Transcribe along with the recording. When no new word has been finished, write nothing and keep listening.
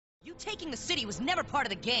Taking the city was never part of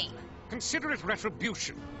the game. Consider it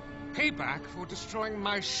retribution. Payback for destroying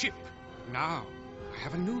my ship. Now, I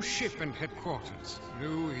have a new ship and headquarters.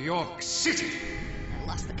 New York City! I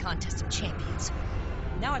lost the contest of champions.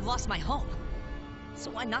 Now I've lost my home. So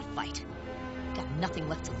why not fight? Got nothing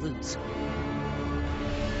left to lose.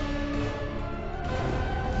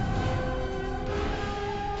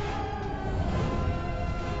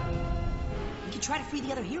 We could try to free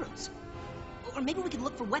the other heroes. Or maybe we could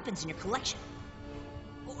look for weapons in your collection.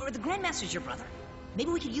 Or the Grandmaster's your brother. Maybe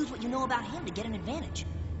we could use what you know about him to get an advantage.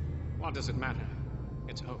 What does it matter?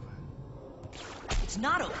 It's over. It's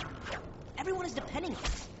not over. Everyone is depending on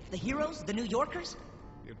us. The heroes, the New Yorkers.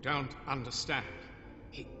 You don't understand.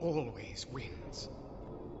 He always wins.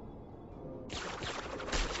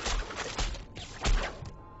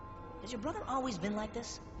 Has your brother always been like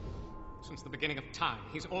this? Since the beginning of time,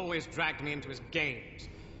 he's always dragged me into his games.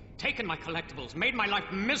 Taken my collectibles, made my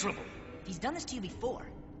life miserable. If he's done this to you before,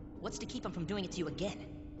 what's to keep him from doing it to you again?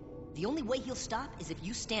 The only way he'll stop is if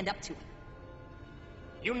you stand up to him.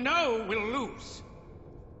 You know we'll lose.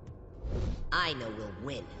 I know we'll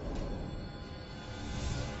win.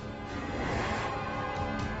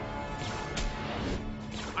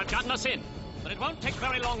 I've gotten us in, but it won't take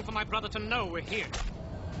very long for my brother to know we're here.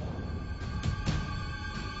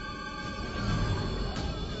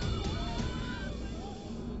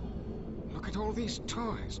 Look at all these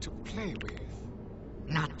toys to play with.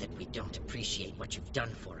 Not that we don't appreciate what you've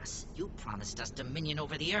done for us. You promised us dominion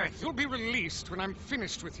over the Earth. You'll be released when I'm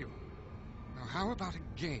finished with you. Now, how about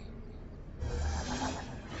a game?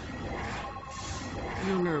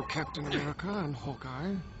 You know Captain America and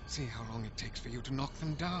Hawkeye. See how long it takes for you to knock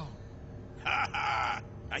them down. Ha ha!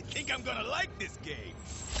 I think I'm gonna like this game.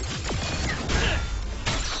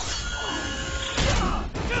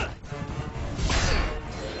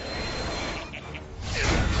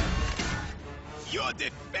 You're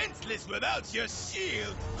defenseless without your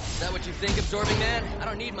shield. Is that what you think, Absorbing Man? I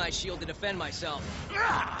don't need my shield to defend myself.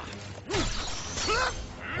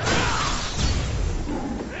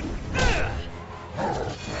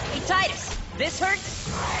 Hey, Titus! This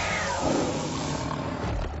hurts?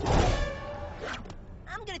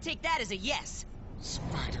 I'm gonna take that as a yes.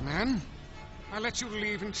 Spider-Man, I let you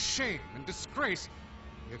leave in shame and disgrace,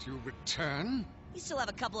 yet you return? You still have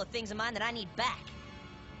a couple of things in mind that I need back.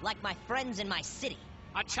 Like my friends in my city.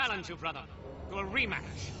 I challenge you, brother, to a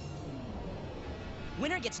rematch.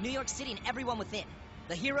 Winner gets New York City and everyone within.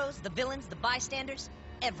 The heroes, the villains, the bystanders,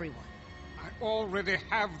 everyone. I already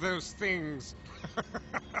have those things.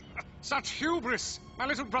 Such hubris! My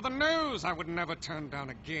little brother knows I would never turn down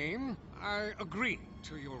a game. I agree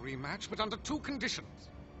to your rematch, but under two conditions.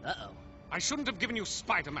 Uh-oh. I shouldn't have given you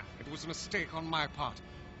Spider-Man. It was a mistake on my part.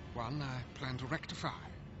 One I plan to rectify.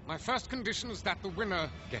 My first condition is that the winner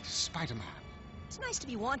gets Spider-Man. It's nice to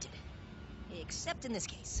be wanted. Except in this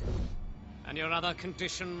case. And your other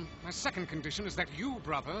condition? My second condition is that you,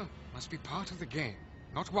 brother, must be part of the game.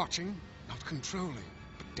 Not watching, not controlling,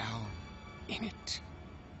 but down in it.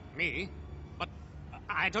 Me? But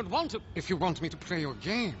I don't want to. If you want me to play your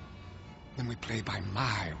game, then we play by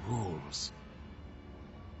my rules.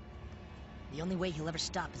 The only way he'll ever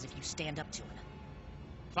stop is if you stand up to him.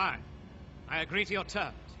 Fine. I agree to your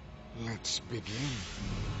terms. Let's begin.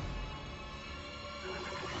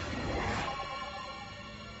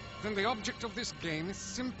 Then the object of this game is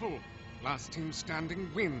simple. Last team standing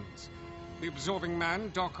wins. The Absorbing Man,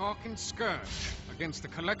 Doc Ock, and Scourge against the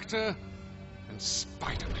Collector and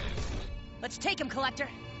Spider-Man. Let's take him, Collector.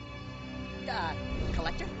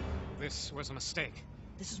 Collector? This was a mistake.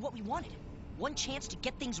 This is what we wanted. One chance to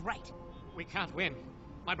get things right. We can't win.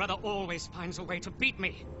 My brother always finds a way to beat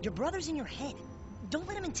me. Your brother's in your head. Don't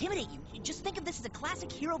let him intimidate you. Just think of this as a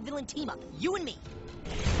classic hero-villain team-up. You and me.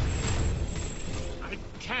 I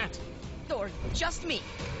can't. Or just me.